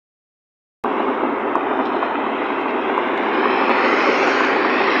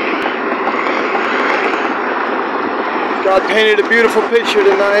God painted a beautiful picture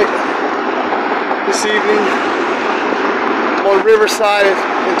tonight, this evening. I'm on Riverside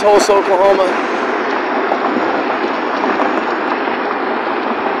in Tulsa, Oklahoma.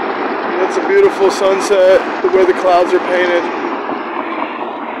 And it's a beautiful sunset, the way the clouds are painted.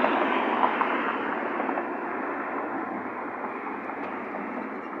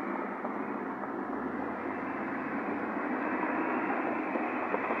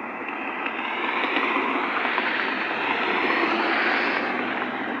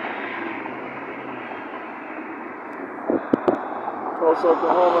 Tulsa,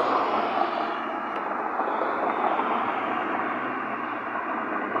 Oklahoma.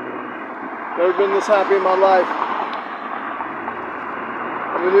 Never been this happy in my life.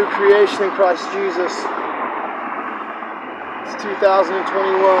 I'm a new creation in Christ Jesus. It's 2021.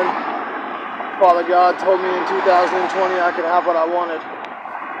 Father God told me in 2020 I could have what I wanted.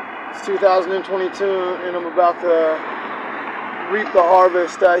 It's 2022 and I'm about to reap the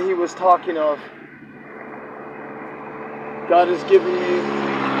harvest that He was talking of. God has given me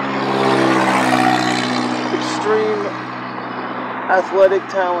extreme athletic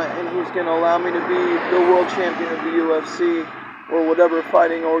talent, and He's going to allow me to be the world champion of the UFC or whatever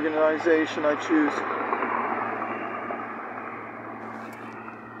fighting organization I choose.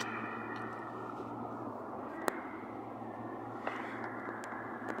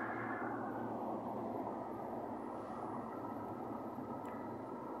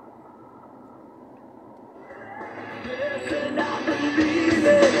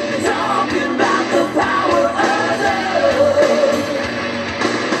 Talking about the power of love,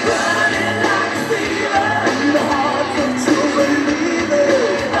 running like a fever in the hearts of true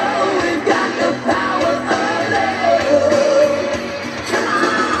believers. Oh, we've got the power of love. Come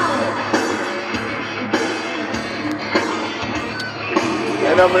on!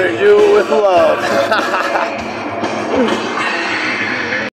 And I'm gonna do it with love.